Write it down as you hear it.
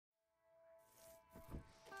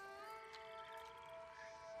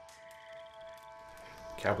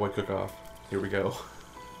Cowboy cook-off. Here we go.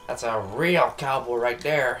 That's a real cowboy right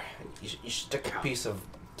there. You stick a piece of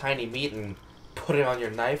tiny meat and put it on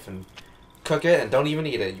your knife and cook it and don't even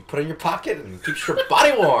eat it. You put it in your pocket and it keeps your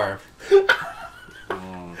body warm.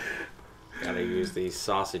 Gotta use these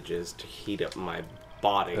sausages to heat up my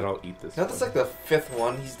body. And I'll eat this. No, that's like the 5th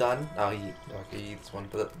one he's done. Oh, he eats one.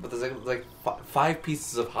 But there's like 5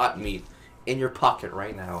 pieces of hot meat in your pocket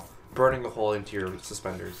right now, burning a hole into your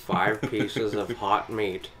suspenders. 5 pieces of hot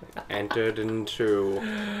meat entered into...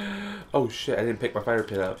 Oh shit, I didn't pick my fire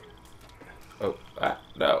pit up. Oh,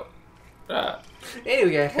 no.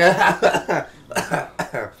 Anyway.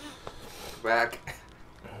 Back.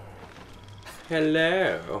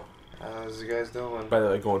 Hello. How's you guys doing? By the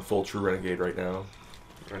way, going full true renegade right now.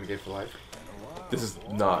 Renegade for life? This is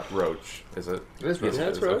not Roach, is it? It is Roach. Yeah,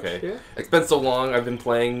 it's Roach, okay. yeah. It's been so long, I've been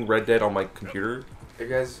playing Red Dead on my computer. You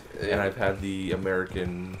guys... And I've had the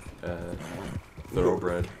American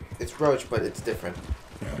Thoroughbred. It's Roach, but it's different.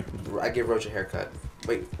 I gave Roach a haircut.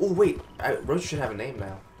 Wait. Oh, wait. Roach should have a name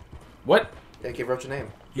now. What? Yeah, I gave Roach a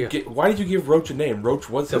name. Why did you give Roach a name? Roach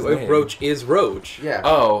was his name. Roach is Roach. Yeah.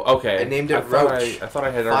 Oh, okay. I named it Roach. I thought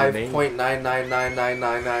I had already named it.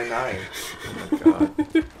 5.9999999. Oh,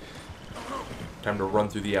 God. Time to run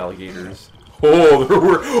through the alligators. Oh, there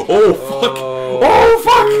were... Oh, fuck! Oh,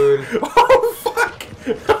 fuck! Oh, fuck!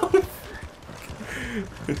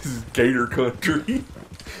 This is Gator country.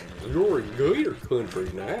 You're in Gator country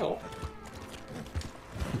now.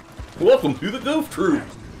 Welcome to the Goof Troop.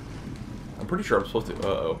 I'm pretty sure I'm supposed to...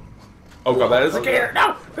 Uh-oh. Oh, God, that is a gator!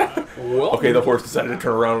 No! Okay, the horse decided to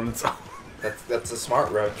turn around on its own. That's a smart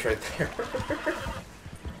Roach right there.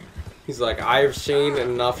 He's like, I've seen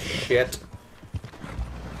enough shit.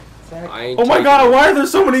 Oh my God, why are there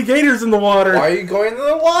so many gators in the water? Why are you going to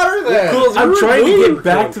the water then? I'm trying to get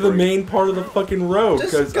back to the main part of the fucking road.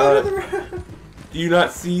 Just go to the road. Do you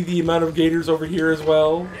not see the amount of gators over here as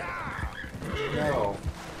well? No.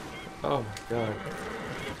 Oh my God.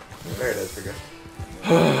 There it is, we're good.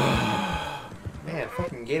 Man,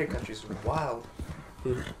 fucking Gator country's wild.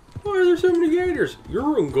 Why are there so many gators?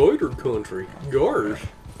 You're in Gator country. Yours.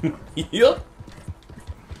 Yep.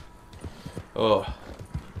 Oh.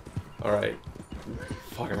 Alright.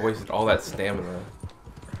 Fuck, I wasted all that stamina.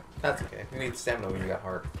 That's okay. You need stamina when you got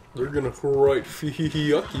heart. They're gonna right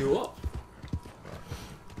yuck you up.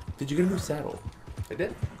 Did you get a new saddle? I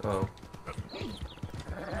did. Oh.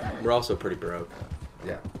 We're also pretty broke.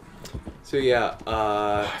 Yeah. So yeah,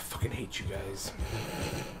 I fucking hate you guys.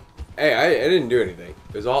 Hey, I didn't do anything.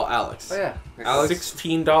 It was all Alex. Oh yeah. Alex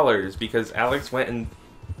 $16 because Alex went and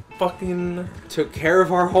fucking took care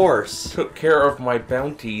of our horse. Took care of my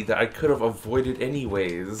bounty that I could have avoided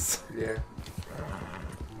anyways. Yeah.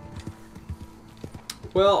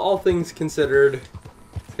 Well, all things considered,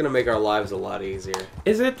 it's gonna make our lives a lot easier.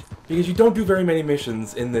 Is it? Because you don't do very many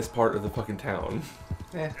missions in this part of the fucking town.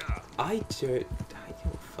 Yeah. I don't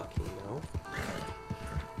fucking know.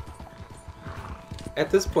 At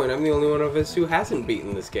this point, I'm the only one of us who hasn't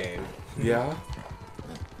beaten this game. Yeah?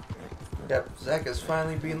 Yep, Zach has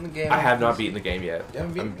finally beaten the game. I have not beaten the game yet. You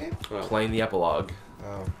haven't beaten the game? Oh. Playing the epilogue.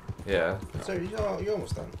 Oh. Yeah. So you're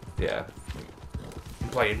almost done. Yeah. I'm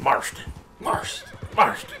playing Marston.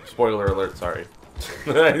 Spoiler alert, sorry.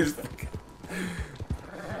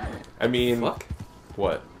 I mean... Fuck?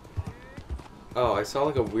 What? Oh, I saw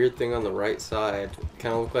like a weird thing on the right side.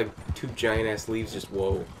 Kind of looked like 2 giant-ass leaves just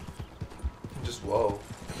whoa. Just whoa.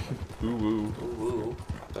 Ooh, ooh. Ooh, ooh.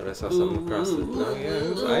 Thought I saw something across the... No, yeah,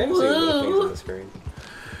 I am seeing little things on the screen.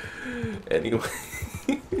 Anyway.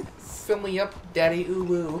 Fill me up, daddy, ooh,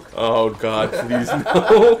 woo. Oh god, please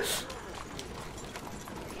no.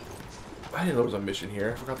 I didn't know there was a mission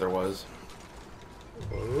here. I forgot there was.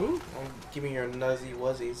 Oh, give me your nuzzy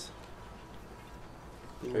wuzzies.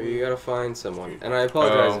 So you gotta find someone. And I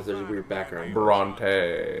apologize if there's a weird background. Bronte.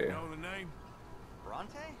 Know the name?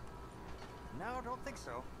 Bronte? No, don't think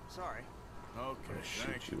so. Sorry. Okay, I'm gonna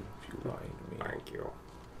shoot you if you lie to me. Thank you.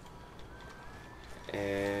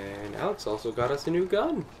 And Alex also got us a new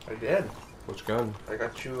gun. I did. Which gun? I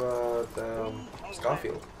got you the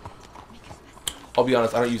Scofield. I'll be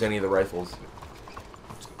honest, I don't use any of the rifles.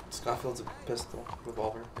 Scofield's a pistol,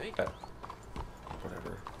 revolver.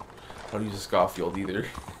 Whatever. I don't use a Scofield either.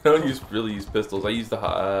 I don't really use pistols. I use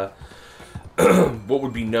the what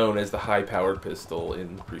would be known as the high-powered pistol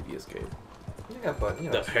in the previous game. Yeah, but you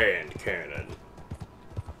know. The hand cannon.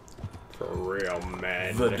 For real,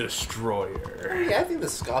 man. The Destroyer. Yeah, I think the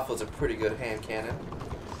Scofield's a pretty good hand cannon.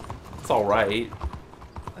 It's all right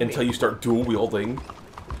until you start dual wielding.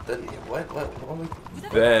 Then what?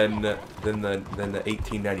 Then the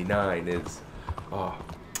 1899 is.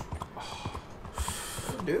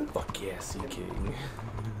 it, dude. Fuck yeah, Sea King.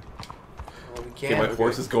 Well, we Okay, can. my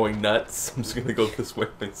horse is going nuts. I'm just gonna go this way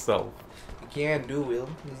myself. We can do, Will.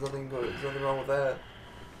 There's nothing wrong with that.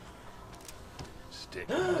 Stick.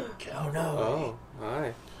 Oh no. Oh,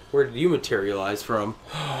 hi. Where did you materialize from?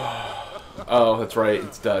 Oh, that's right.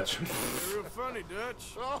 It's Dutch. You're real funny,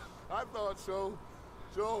 Dutch. Oh, I thought so.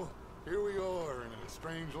 So, here we are in a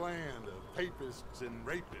strange land of papists and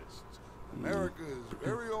rapists. America's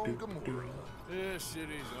very own Gomorrah. This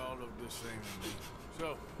city's all of the same to me.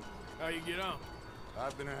 So, how you get on?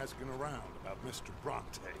 I've been asking around about Mr.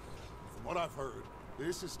 Bronte. From what I've heard,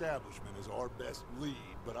 this establishment is our best lead,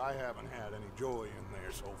 but I haven't had any joy in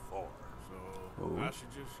there so far. So, Oh. I should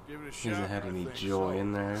just give it a He shot. hasn't had I any think joy so.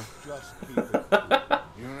 in there. Just keep it.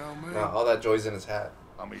 You know me? No, all that joy's in his hat.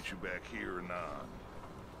 I'll meet you back here and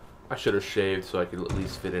I should have shaved so I could at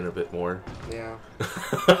least fit in a bit more. Yeah.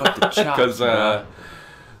 But the chops,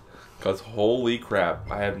 Because holy crap,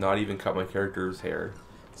 I have not even cut my character's hair.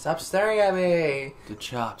 Stop staring at me. the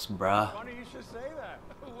chops, bruh. Funny you should say that.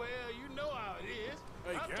 Well, you know how it is.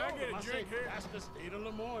 Hey, I can I told get him, a I drink said, here? That's the state of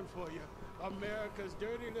Lemoyne for you. America's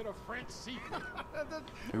dirty little French secret.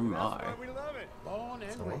 Oh my. That's why we love it. Born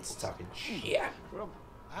and Someone's raised. talking shit.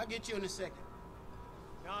 I'll get you in a second.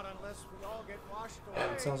 Not unless we all get washed away.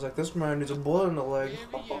 It sounds like this man needs a bullet in the leg.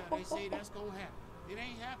 Every year they say that's gonna happen. It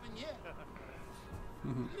ain't happened yet.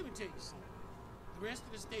 Let me tell you something. The rest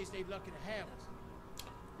of the states, they lucky to have us.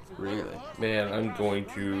 If it Really? wasn't for us, Man, I'm they'd going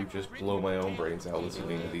run to back just from blow my own Britain. brains out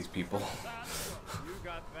listening to these people. You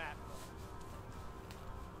got that.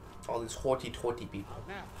 All these haughty-taughty people.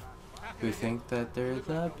 Now, how can Who I think that they're help?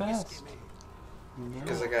 the Look like a whiskey best. man.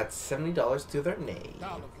 Because I got $70 to their name.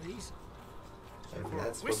 Dollar, please. And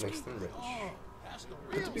that's what makes them rich. Oh, that's the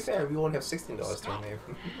But real to be fair, we only have $16 to our name.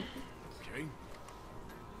 Okay.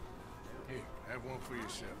 Here, have one for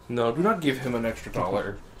yourself. No, do not give him an extra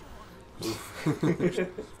 $1. If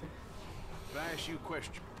I ask you a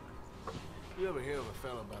question, you ever hear of a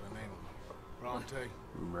fellow by the name of Bronte?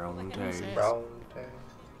 Brown Who's tag. that? Brown tag.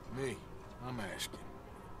 Me, I'm asking.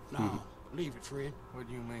 No, leave it, friend. What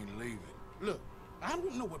do you mean, leave it? Look, I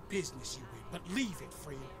don't know what business you in, but leave it,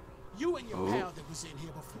 friend. You and your Oh. pal that was in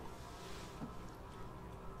here before.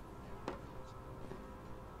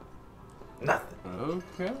 Nothing.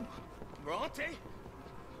 Okay. Bronte?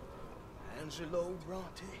 Angelo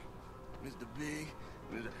Bronte. Mr. Big,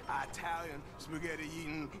 Mr. Italian,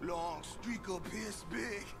 spaghetti-eating, long streak of piss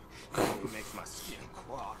big. It makes my skin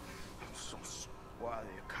crawl. I'm so squally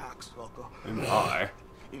a cocksucker. And I.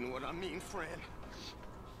 You know what I mean, friend?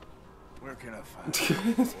 Where can I find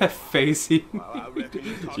you? That facey. Well, I reckon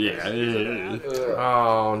you talk Yeah, yeah. Ugh.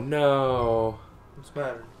 Oh, no. What's the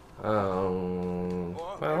matter?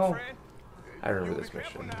 Oh. Well, I remember this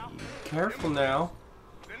mission. Careful now.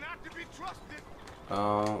 They're not to be trusted.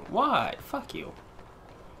 What? Fuck you.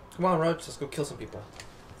 Come on, Roach, let's go kill some people.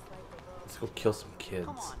 Let's go kill some kids.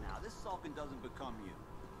 Come on now, this sulking doesn't become you.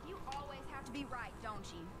 You always have to be right, don't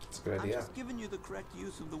you? It's a good I'm idea. just giving you the correct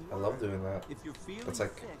use of the word. I love doing that. If you're feeling That's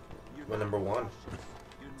like sick, you're my not number one. cautious.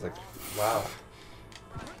 You're It's like, not. wow.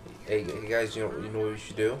 Hey guys, you know what we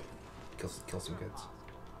should do? Kill some kids.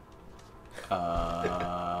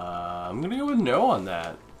 I'm gonna go with no on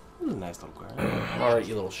that. That was a nice little girl. Alright,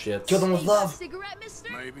 you little shits. Kill them with Hey, got a love. cigarette,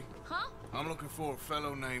 mister? Maybe. Huh? I'm looking for a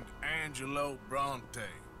fellow named Angelo Bronte.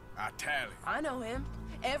 Italian. I know him.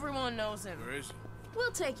 Everyone knows him. Where is he?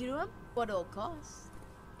 We'll take you to him. What it'll cost.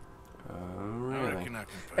 I Really? reckon I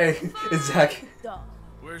can pay. Hey, it's Zach. Dog.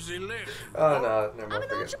 Where's he live? Oh no, never I'm mind. an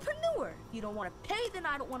Forget. entrepreneur. You don't want to pay, then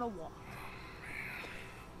I don't want to walk.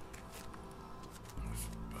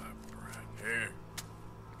 Here.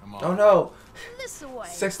 Come on. Oh no, This away.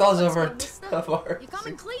 $6 Let's over go, mister. of our You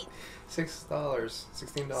coming, Cleet? $6,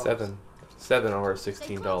 $16. Seven of our Stay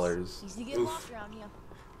 $16. close. Easy to get Oof. lost around here.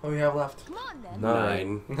 What do we have left? Come on, then.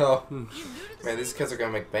 9. No. You new to the Man, these city? kids are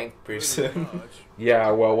gonna make bank pretty soon. Yeah,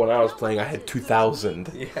 well, when I was playing, I had 2,000.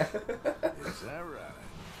 Yeah. Is that right?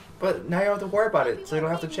 But now you don't have to worry about it, so you don't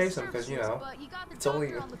have to Maybe chase them, because, you know. but you got the it's only-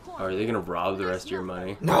 doctor on the corner. Are they gonna rob the rest of your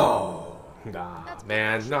money? No. Nah,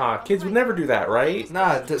 man, nah. Kids would never do that, right?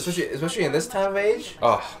 Nah, especially in this time of age,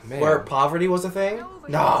 Oh, man. where poverty was a thing.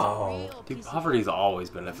 No. Dude, poverty's always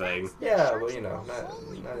been a thing. Yeah, well, you know, not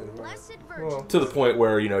anymore. Well, To the point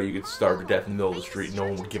where, you know, you could starve to death in the middle of the street and no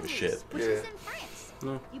one would give a shit. Which Yeah. is in France.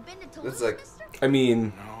 No. You been to It's Toulouse, like- mister? I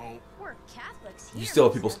mean, No. We're Catholics you here, still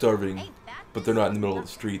have people mister. starving, Ain't that but they're not in the middle of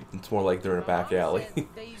the street. It's more like they're in a back alley.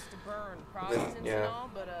 They used to burn Protestants yeah. and all,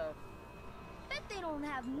 but Bet they don't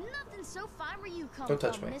have nothing so fine where you come Don't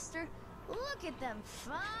touch from, me. mister. Look at them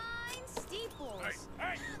fine steeples.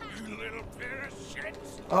 Hey, you little bit of shit.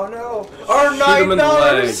 Oh no! Our Shoot him in the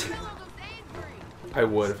leg. $9! I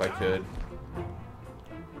would if I could.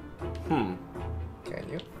 Can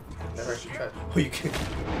you? Never actually tried. Oh, you can.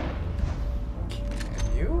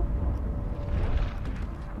 Can you?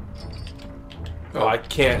 Oh, I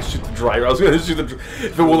can't shoot the driver. I was gonna shoot the.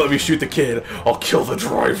 If it won't let me shoot the kid, I'll kill the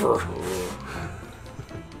driver.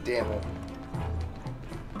 Damn it.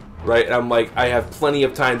 Right? And I'm like, I have plenty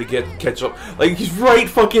of time to catch up. Like he's right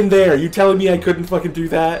fucking there. You telling me I couldn't fucking do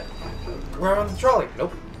that? We're on the trolley.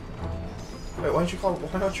 Nope. Wait, why don't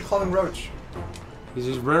you call him Roach? He's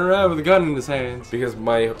just running around with a gun in his hands. Because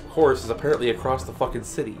my horse is apparently across the fucking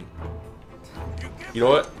city. You know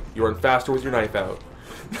what? You run faster with your knife out.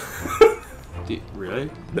 Really?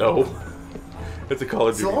 No. It's a Call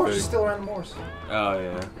of Duty The horse thing. is still around the horse. Oh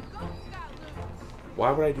yeah.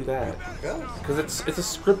 Why would I do that? Because it's a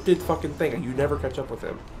scripted fucking thing. You never catch up with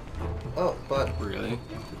him. Oh, but Really?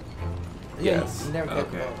 Yes. you never catch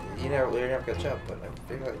Okay. you never catch up. But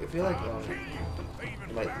I feel like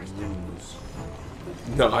you might lose.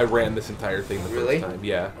 No, I ran this entire thing the Really? first time.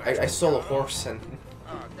 Yeah. I stole a horse and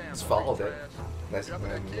just followed it. Nice, and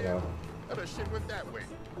then, you know, Other shit went that way.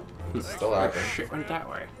 still out there. Shit went that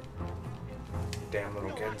way. Damn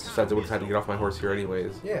little kids. Besides, I would have had to get off my horse here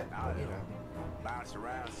anyways. Yeah, you know. Bounce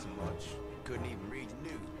around so much, couldn't even read the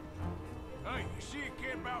news. Hey, you see a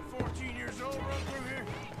kid about 14 years old run through here?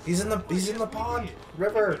 He's in the pond,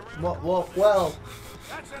 river, well.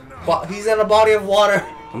 That's enough. But he's in a body of water.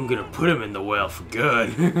 I'm gonna put him in the well for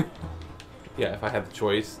good. Yeah, if I had the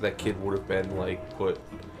choice, that kid would have been like put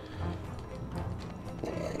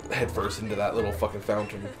head first into that little fucking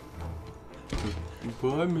fountain.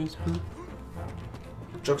 Boy, mister.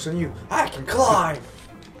 Joke's on you. I can climb.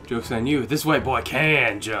 Joke's on you. This white boy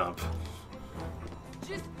can jump.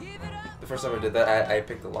 Just give it up. The first time I did that, I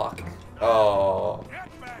picked the lock. Oh.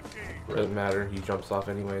 Get back there. Doesn't matter. He jumps off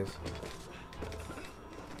anyways.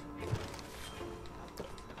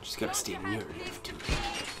 Just gotta stay near enough to it.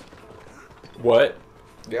 What?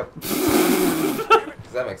 Yep.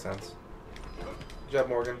 Does that make sense? Good job,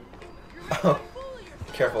 Morgan. Oh,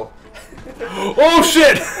 careful. Oh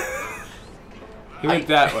shit! He went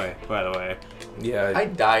that way, by the way. Yeah. I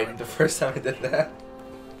died the first time I did that.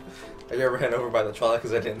 I got ran over by the trolley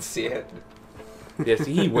because I didn't see it. Yeah,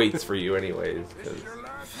 see, he waits for you anyways. 'Cause Your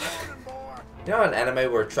last warning, boy. You know an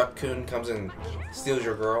anime where Truck Coon comes and steals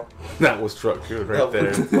your girl? that was Truck Coon right No,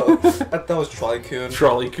 there. that was Trolley Coon.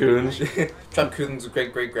 Trolley Coon. Truck Coon's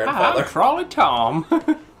great I'm grandfather. Trolley Tom.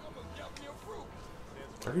 I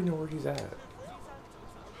already know where he's at.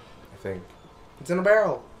 I think. It's in a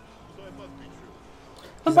barrel.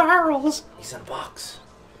 The barrels. He's in a box.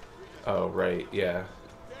 Oh, right, yeah.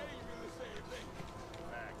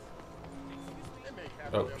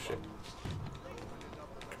 Oh, shit.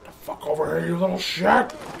 Get the fuck over here, you little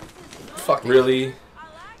shit! Fuck. Really?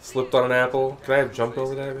 Slipped on an apple? Can I have jumped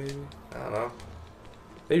over that, maybe? I don't know.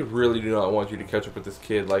 They really do not want you to catch up with this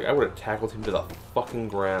kid. Like, I would have tackled him to the fucking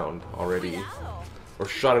ground already. Or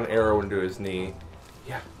shot an arrow into his knee.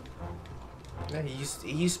 Yeah. Yeah, he used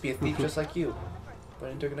to be a thief just like you.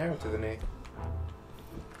 But he took an arrow to the knee.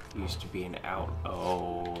 Used to be an out.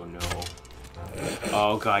 Oh no.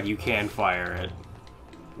 Oh god, you can fire it.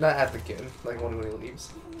 Not at the kid, like when he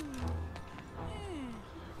leaves.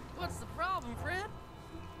 What's the problem, friend?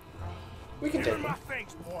 We can Give take me him. my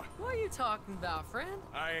things, boy. What are you talking about, friend?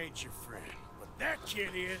 I ain't your friend, but that kid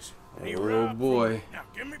is. And he Oh, robbed boy. me. Now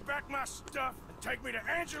give me back my stuff and take me to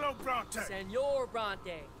Angelo Bronte. Senor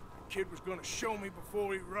Bronte. The kid was gonna show me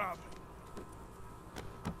before he robbed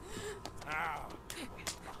me. Now,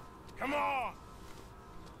 come on.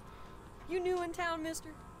 You new in town, mister?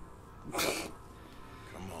 Come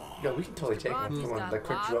on. Yo, we can totally take him. Bronte's Come on, got like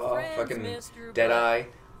quick a lot of draw, friends, fucking mister, dead but eye, I ain't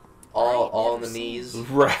all on never the seen knees.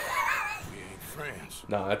 Right. We ain't friends.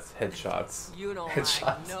 No, that's headshots. You don't Headshots.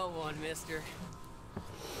 like no one, mister.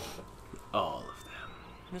 All of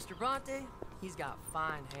them. Mr. Bronte, he's got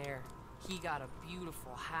fine hair. He got a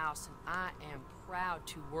beautiful house, and I am proud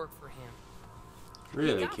to work for him. He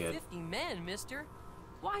Really, got kid? 50 men, mister.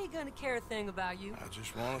 Why he gonna care a thing about you? I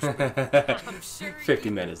just want to speak. I'm sure 50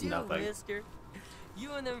 you men is do, nothing. mister.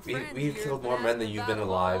 You and them friends We've of yours killed been more men than asking you've been about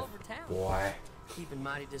alive. all over town. Boy. Keeping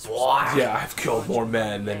mighty Boy. disrespectful. Yeah, I've killed more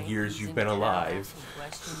men than years you've been alive.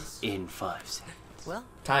 Questions. In 5 seconds. Well,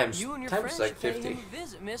 Times you and your times friends like should pay 50. him a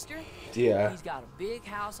visit, mister. Yeah. He's got a big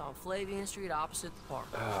house on Flavian Street opposite the park.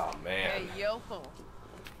 Oh, man. yokel.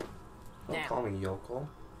 Don't Now, call me yokel.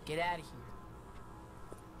 get out of here.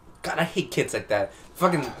 God, I hate kids like that.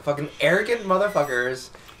 Fucking arrogant motherfuckers.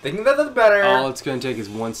 Thinking that they're better. All it's gonna take is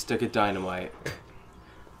one stick of dynamite.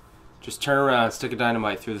 Just turn around, stick of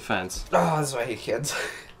dynamite through the fence. Oh, that's why I hate kids.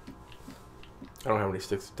 I don't have any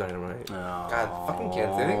sticks of dynamite. Oh. God, fucking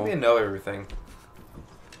kids. They think they know everything.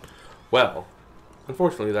 Well,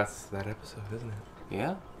 unfortunately, that's that episode, isn't it?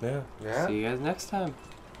 Yeah. Yeah. Yeah? See you guys next time.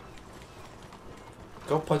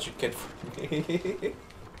 Go punch your kid for me.